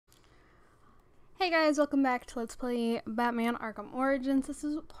Hey guys, welcome back to Let's Play Batman Arkham Origins. This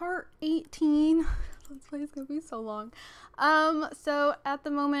is part 18. Let's Play is gonna be so long. So at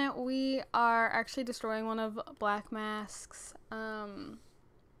the moment we are actually destroying one of Black Mask's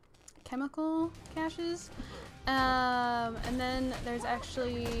chemical caches. And then there's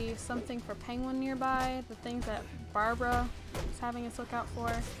actually something for Penguin nearby, the things that Barbara was having us look out for.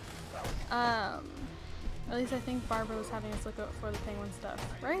 At least I think Barbara was having us look out for the Penguin stuff,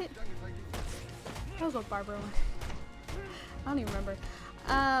 right? That was what Barbara wanted. I don't even remember.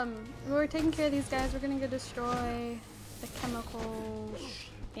 We're taking care of these guys. We're gonna go destroy the chemical.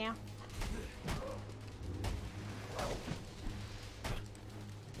 Yeah.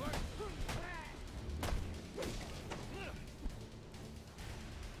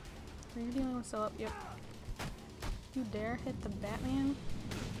 Are you dealing with still up? Yep. You dare hit the Batman?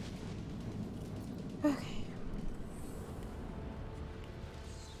 Okay.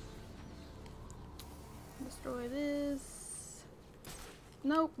 Destroy this.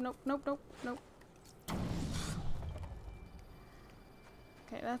 Nope, nope, nope, nope, nope.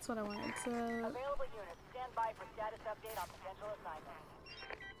 Okay, that's what I wanted. So available units, stand by for status update on potential assignment.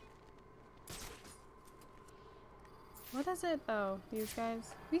 what is it? Oh, these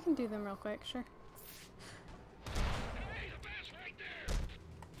guys. We can do them real quick, sure.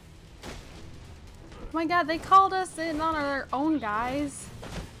 Oh my god, they called us in on our own guys.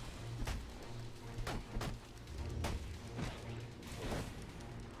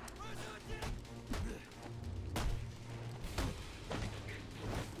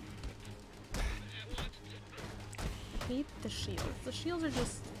 I hate the shields. The shields are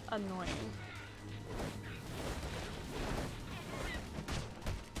just annoying.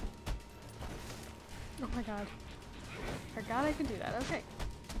 Oh my god. Forgot I could do that. Okay.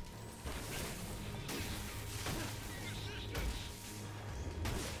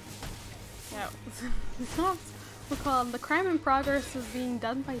 Yeah. We'll call them the crime in progress is being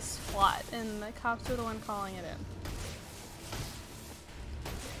done by SWAT, and the cops are the one calling it in.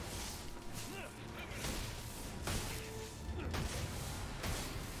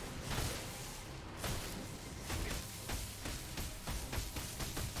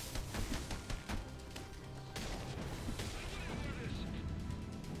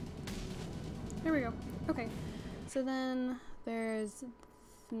 Here we go. Okay. So then there's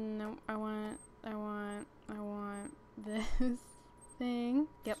no, I want this thing.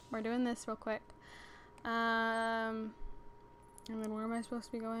 Yep, we're doing this real quick. And then where am I supposed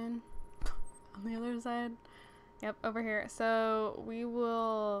to be going? On the other side? Yep, over here. So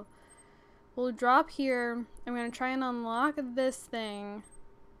we'll drop here. I'm gonna try and unlock this thing.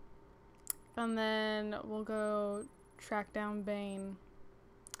 And then we'll go track down Bane.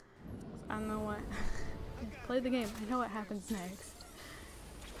 I don't know what. Play the game. I know what happens next.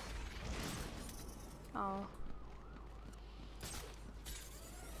 Oh.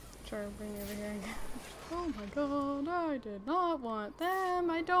 Sure, bring me over here again. Oh my god, I did not want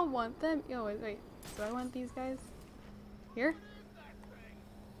them. I don't want them. Yo, wait. Do I want these guys? Here?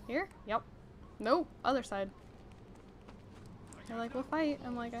 Here? Yep. Nope. Other side. They're like, we'll fight.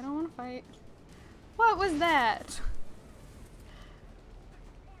 I'm like, I don't want to fight. What was that?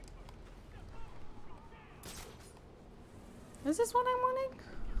 Is this what I'm wanting?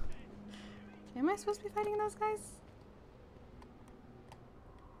 Am I supposed to be fighting those guys?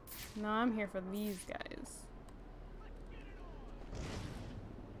 No, I'm here for these guys.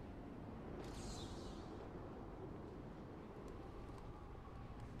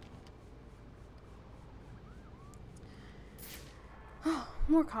 Oh,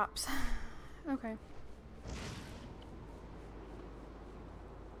 more cops. Okay.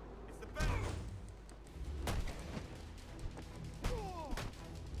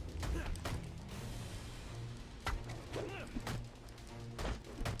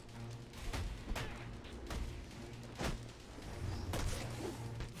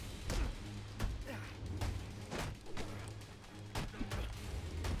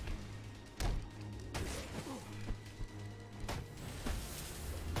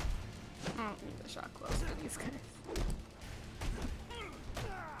 I don't need the shot close to these guys.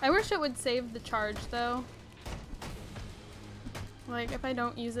 I wish it would save the charge though. Like if I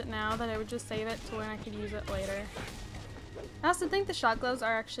don't use it now, that I would just save it to when I could use it later. I also think the shot gloves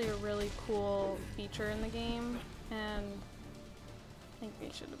are actually a really cool feature in the game, and I think they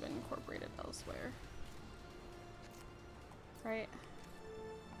should have been incorporated elsewhere. Right?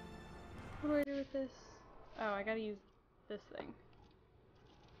 What do I do with this? Oh, I gotta use this thing.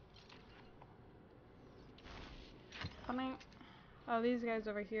 Coming. Oh, these guys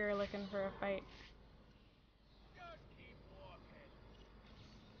over here are looking for a fight.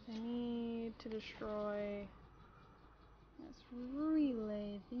 I need to destroy this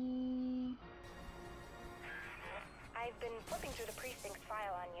relay thingy. I've been flipping through the precinct's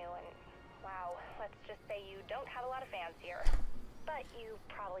file on you, and wow, let's just say you don't have a lot of fans here. But you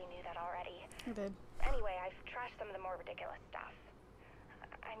probably knew that already. I did. Anyway, I've trashed some of the more ridiculous stuff.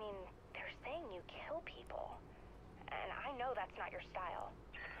 I mean, they're saying you kill people, and I know that's not your style.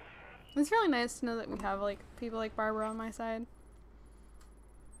 It's really nice to know that we have like people like Barbara on my side.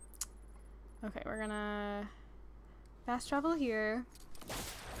 Okay, we're gonna fast travel here.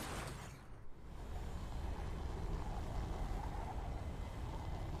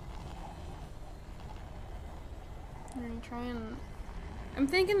 We're gonna try and... I'm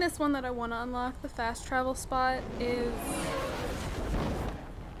thinking this one that I want to unlock, the fast travel spot, is...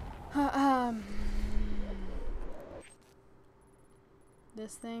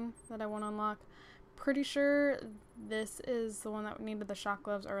 this thing that I want to unlock. Pretty sure this is the one that needed the shock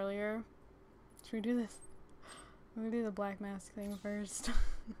gloves earlier. Should we do this? Let me do the black mask thing first.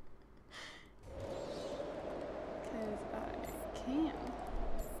 Because I can.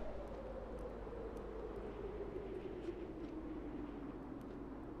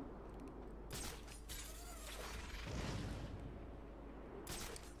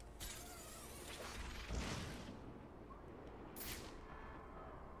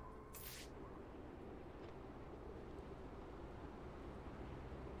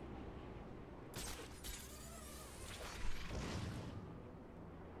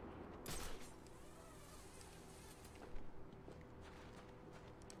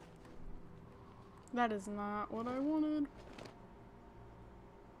 That is not what I wanted.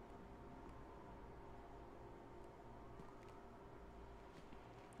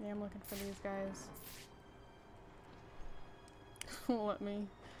 Yeah, I'm looking for these guys. Let me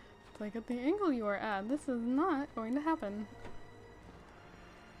take at the angle you are at. This is not going to happen.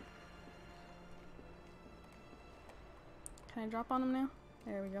 Can I drop on him now?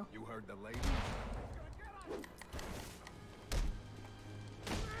 There we go. You heard the lady?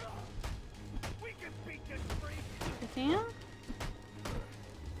 You can?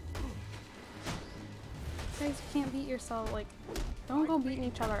 Guys, you can't beat yourself, like, don't go beating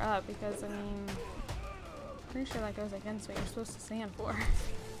each other up because, I mean, pretty sure that goes against what you're supposed to stand for.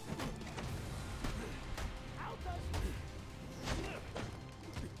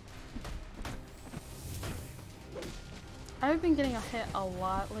 I've been getting a hit a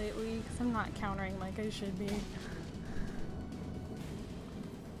lot lately because I'm not countering like I should be.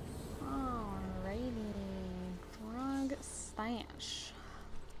 Alrighty. Drug stash.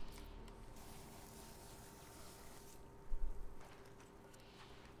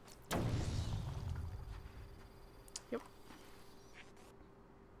 Yep.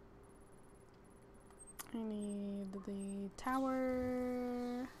 I need the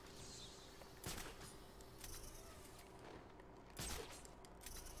tower.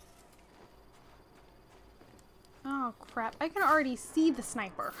 Oh crap, I can already see the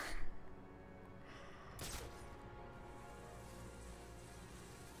sniper.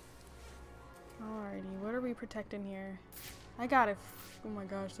 Alrighty, what are we protecting here? I got it. Oh my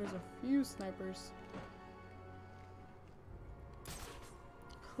gosh, there's a few snipers.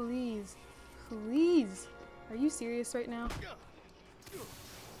 Please. Please. Are you serious right now?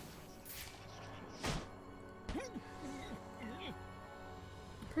 I'm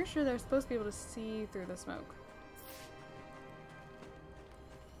pretty sure they're supposed to be able to see through the smoke.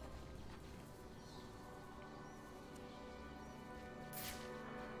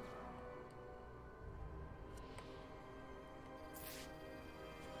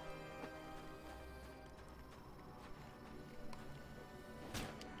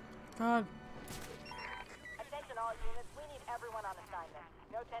 God. Attention all units, we need everyone on assignment.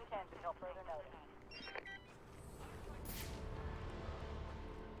 No 10-10s until further notice.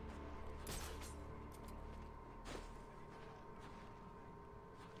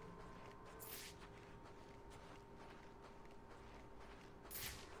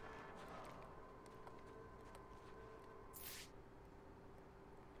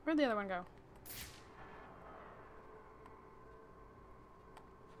 Where'd the other one go?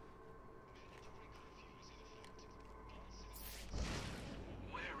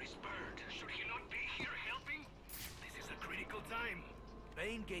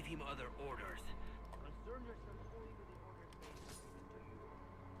 Bane gave him other orders. Concern yourself only with the orders Bane has given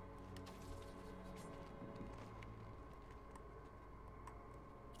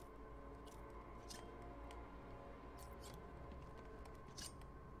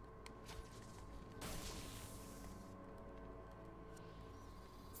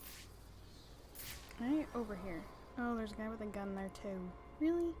to you. Right over here. Oh, there's a guy with a gun there too.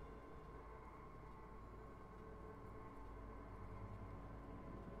 Really?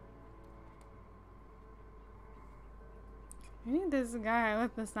 I need this guy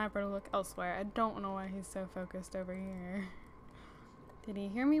with the sniper to look elsewhere. I don't know why he's so focused over here. Did he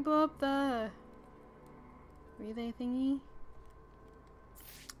hear me blow up the relay thingy?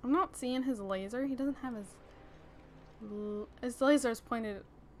 I'm not seeing his laser. He doesn't have his laser's pointed.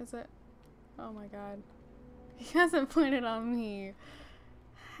 Is it? Oh my god. He hasn't pointed on me.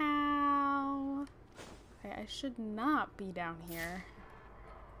 How? Okay, I should not be down here.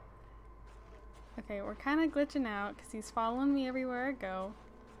 Okay, we're kind of glitching out because he's following me everywhere I go.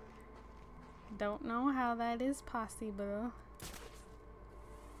 Don't know how that is possible.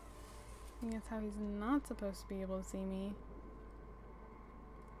 I think that's how he's not supposed to be able to see me.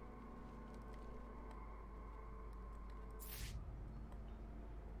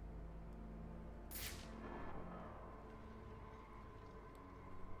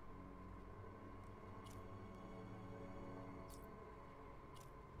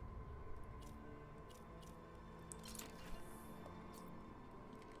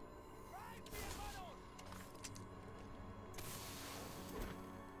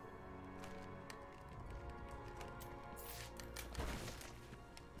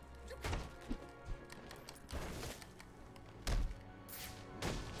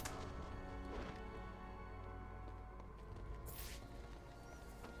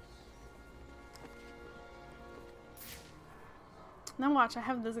 Now watch, I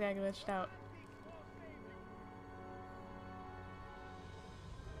have this guy glitched out.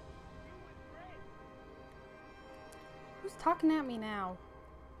 Who's talking at me now?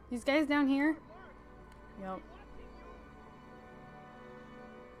 These guys down here? Yep.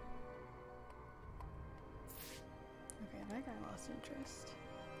 Okay, that guy lost interest.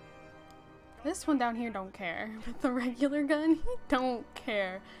 This one down here don't care, but the regular gun, he don't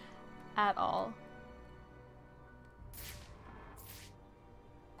care at all.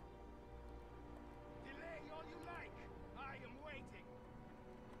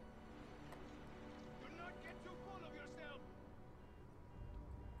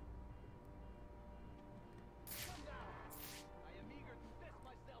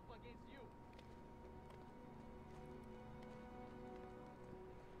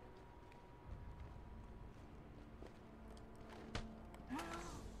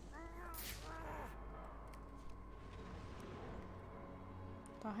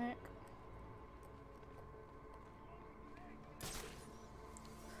 The heck?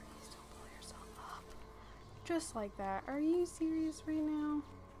 Please don't blow yourself up. Just like that. Are you serious right now?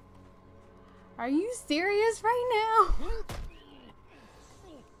 Are you serious right now?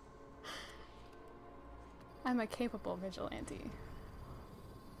 I'm a capable vigilante.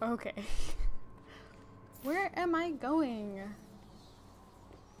 Okay. Where am I going?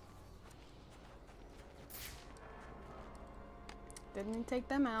 Didn't take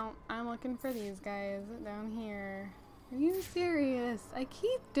them out. I'm looking for these guys down here. Are you serious? I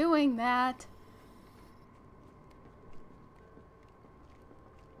keep doing that.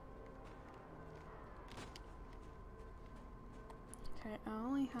 Okay, I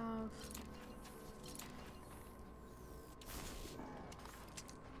only have...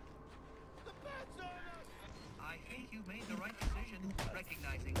 I think you made the right decision.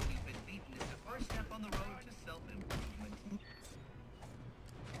 Recognizing you've been beaten is the first step on the road to self-improvement.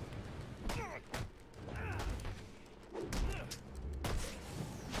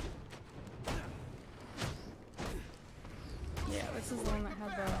 Yeah, this is the one that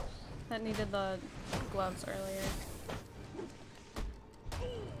had the... that needed the gloves earlier.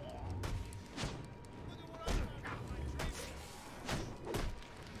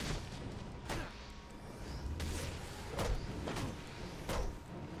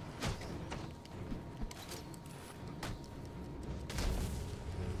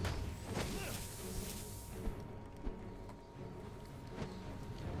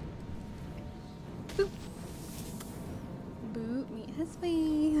 Boop. Boot, meet his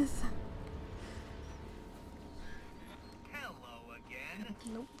face. Hello again.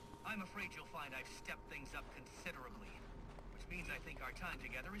 Nope. I'm afraid you'll find I've stepped things up considerably, which means I think our time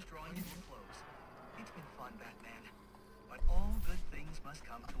together is drawing to a close. It's been fun, Batman, but all good things must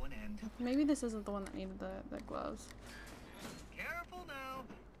come to an end. Maybe this isn't the one that needed the gloves. Careful now.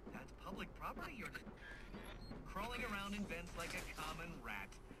 That's public property you're crawling around in vents like a common rat.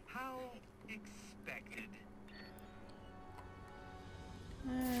 How expected.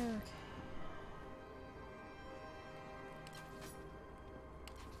 Okay.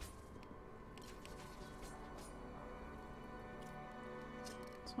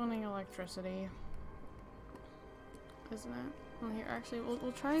 It's wanting electricity, isn't it? Well, here, actually,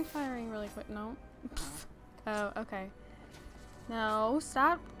 we'll try firing really quick. No. Oh, okay. No,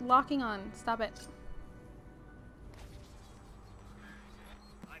 stop locking on. Stop it.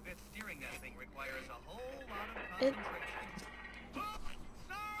 It.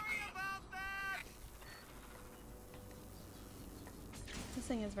 Sorry about that. This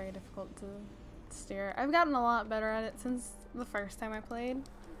thing is very difficult to steer. I've gotten a lot better at it since the first time I played.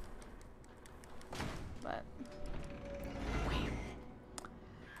 But.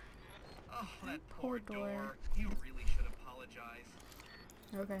 Oh, that Poor door. You really should apologize.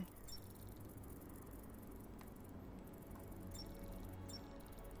 Okay.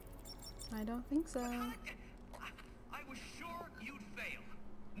 I don't think so. I was sure you'd fail.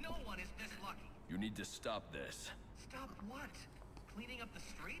 No one is this lucky. You need to stop this. Stop what? Cleaning up the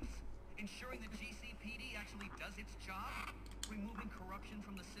streets? Ensuring the GCPD actually does its job? Removing corruption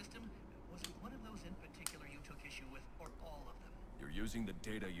from the system? Was it one of those in particular you took issue with, or all of them? You're using the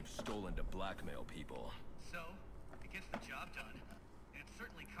data you've stolen to blackmail people. So, it gets the job done. And it's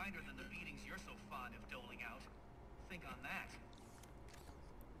certainly kinder than the beatings you're so fond of doling out. Think on that.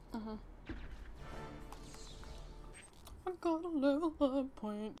 I've got a level up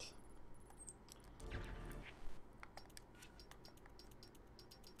point.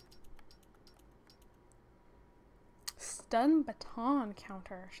 Stun baton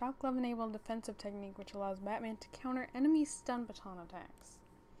counter. Shock glove enabled defensive technique which allows Batman to counter enemy stun baton attacks.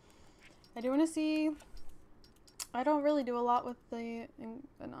 I do want to see. I don't really do a lot with the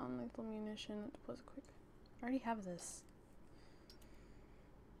non-lethal munition. Plus quick. I already have this.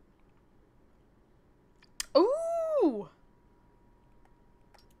 Ooh!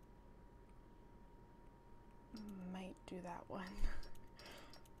 Might do that one.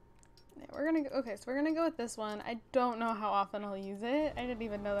 Yeah, we're gonna go, okay, so we're gonna go with this one. I don't know how often I'll use it. I didn't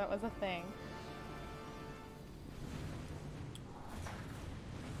even know that was a thing.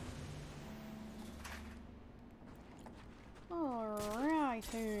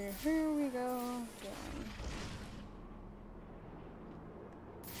 Alrighty, here we go again.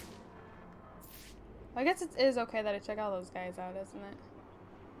 I guess it is okay that I check all those guys out, isn't it?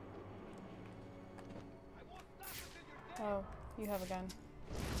 Oh, you have a gun.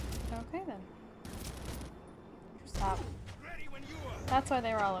 Okay then. Stop. That's why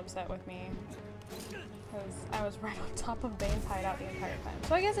they were all upset with me. Because I was right on top of Bane's hideout the entire time.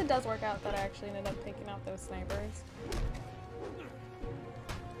 So I guess it does work out that I actually ended up taking out those snipers.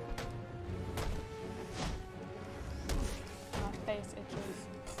 My face itches.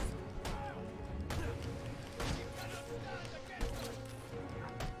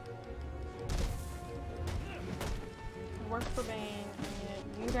 Work for Bane,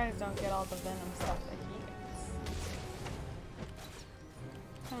 and you guys don't get all the venom stuff that he gets.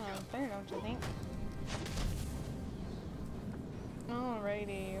 Kind of unfair, don't you think?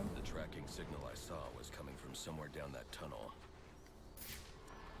 Alrighty. The tracking signal I saw was coming from somewhere down that tunnel.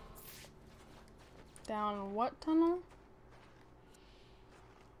 Down what tunnel?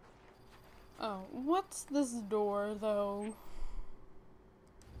 Oh, what's this door, though?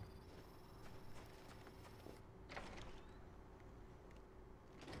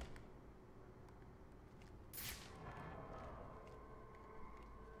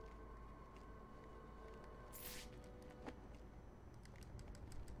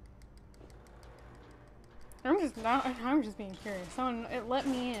 I'm just being curious. It let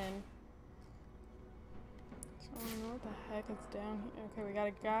me in. So I don't know what the heck is down here. Okay, we got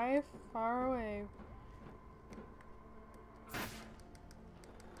a guy far away.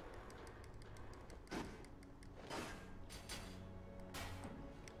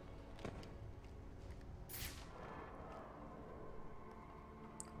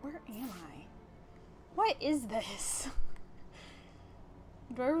 Where am I? What is this?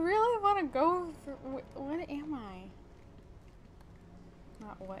 Do I really want to go for, what am I?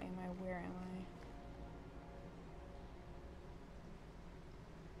 Not what am I, where am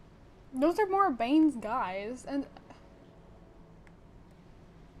I? Those are more Bane's guys, and...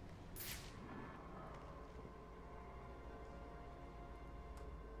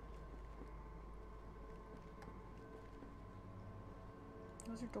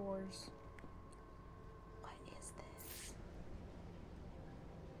 Those are doors. What is this?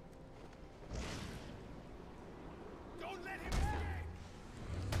 Don't let him escape!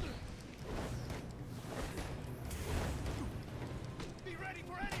 Be ready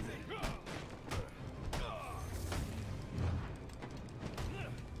for anything!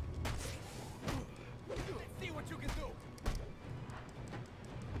 Let's see what you can do!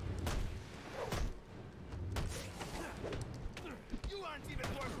 You aren't even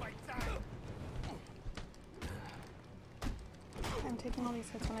worth my time! I'm taking all these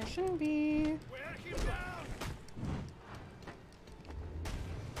hits when I shouldn't be. Wear him down!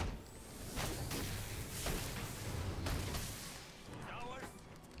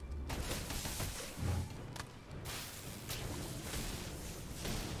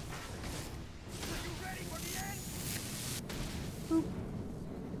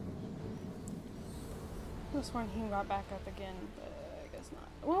 have sworn he got back up again, but I guess not.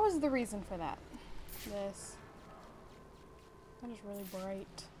 What was the reason for that? This. That is really bright.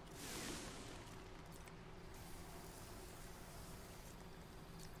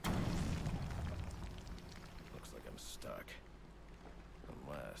 Looks like I'm stuck.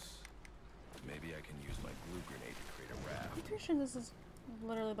 Unless... maybe I can use my glue grenade to create a raft. I'm pretty sure this is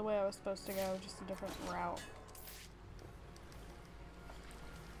literally the way I was supposed to go, just a different route.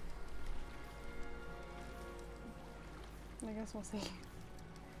 I guess we'll see.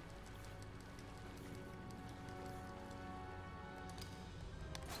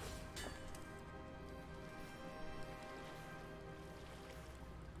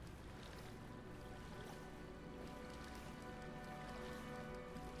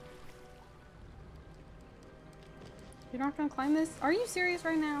 You're not gonna climb this? Are you serious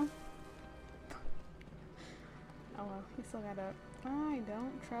right now? Oh well, he still got up. I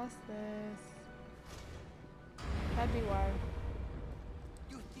don't trust this. That'd be why.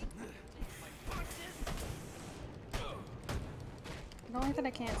 I don't like that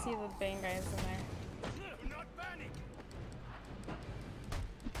I can't see the Bane guys in there.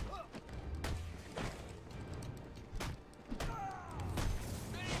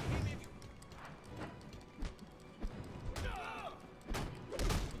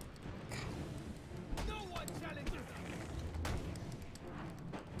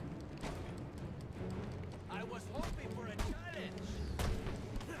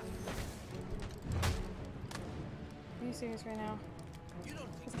 Are you serious right now?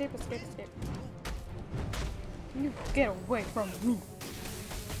 Escape, escape, escape. You get away from me.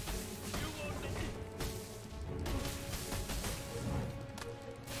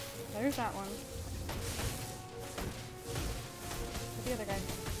 There's that one. Where's the other guy?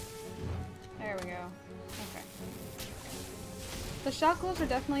 There we go. Okay. The shock gloves are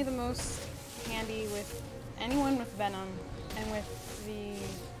definitely the most handy with anyone with Venom and with the...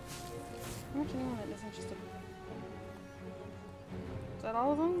 How much anyone that isn't just a... Is that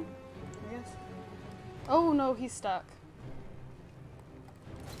all of them? I guess. Oh no, he's stuck.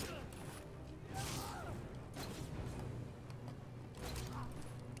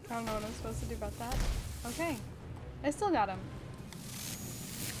 I don't know what I'm supposed to do about that. Okay. I still got him.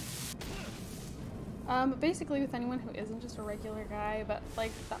 But basically with anyone who isn't just a regular guy, but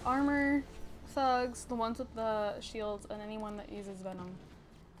like the armor thugs, the ones with the shields, and anyone that uses Venom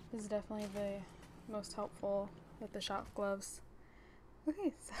is definitely the most helpful with the shock gloves.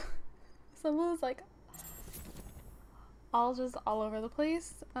 Okay, so Sybil's like all over the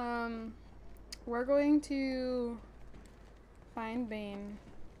place. We're going to find Bane.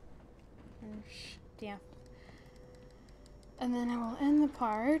 Yeah. And then I will end the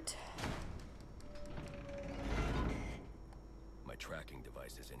part. My tracking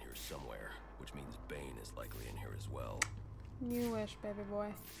device is in here somewhere, which means Bane is likely in here as well. You wish, baby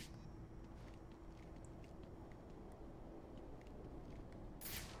boy.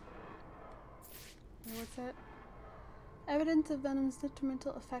 What's that? Evidence of Venom's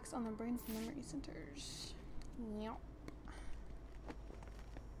detrimental effects on the brain's memory centers. Yep.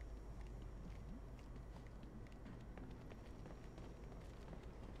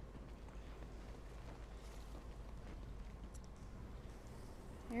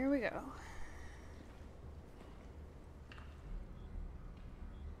 Here we go.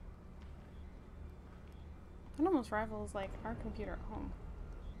 That almost rivals like our computer at home.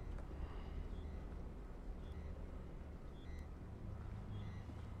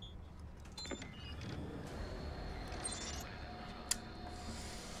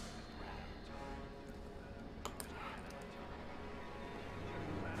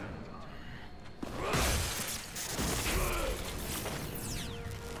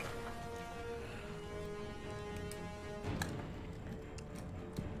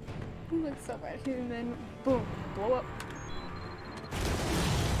 He looks so bad here, and then boom, blow up.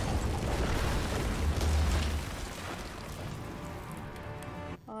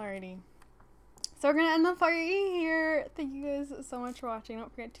 Alrighty. So we're gonna end the party here. Thank you guys so much for watching. Don't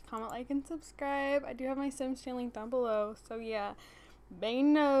forget to comment, like, and subscribe. I do have my Sims channel linked down below. So yeah,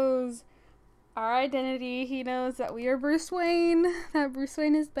 Bane knows our identity. He knows that we are Bruce Wayne. That Bruce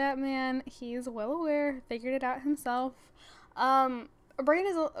Wayne is Batman. He's well aware. Figured it out himself. Bane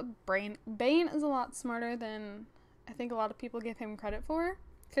is a lot smarter than I think a lot of people give him credit for.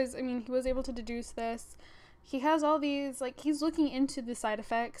 Because, I mean, he was able to deduce this. He has all these, like, he's looking into the side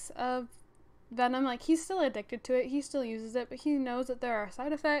effects of Venom. Like, he's still addicted to it. He still uses it, but he knows that there are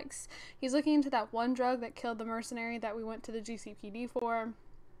side effects. He's looking into that one drug that killed the mercenary that we went to the GCPD for.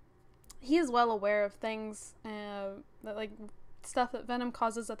 He is well aware of things that, like, stuff that Venom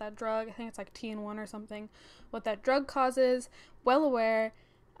causes with that drug. I think it's like TN1 or something. What that drug causes, well aware,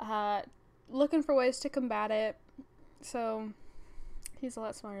 looking for ways to combat it. So he's a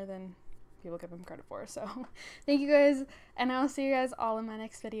lot smarter than people give him credit for. So thank you guys, and I'll see you guys all in my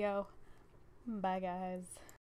next video. Bye guys.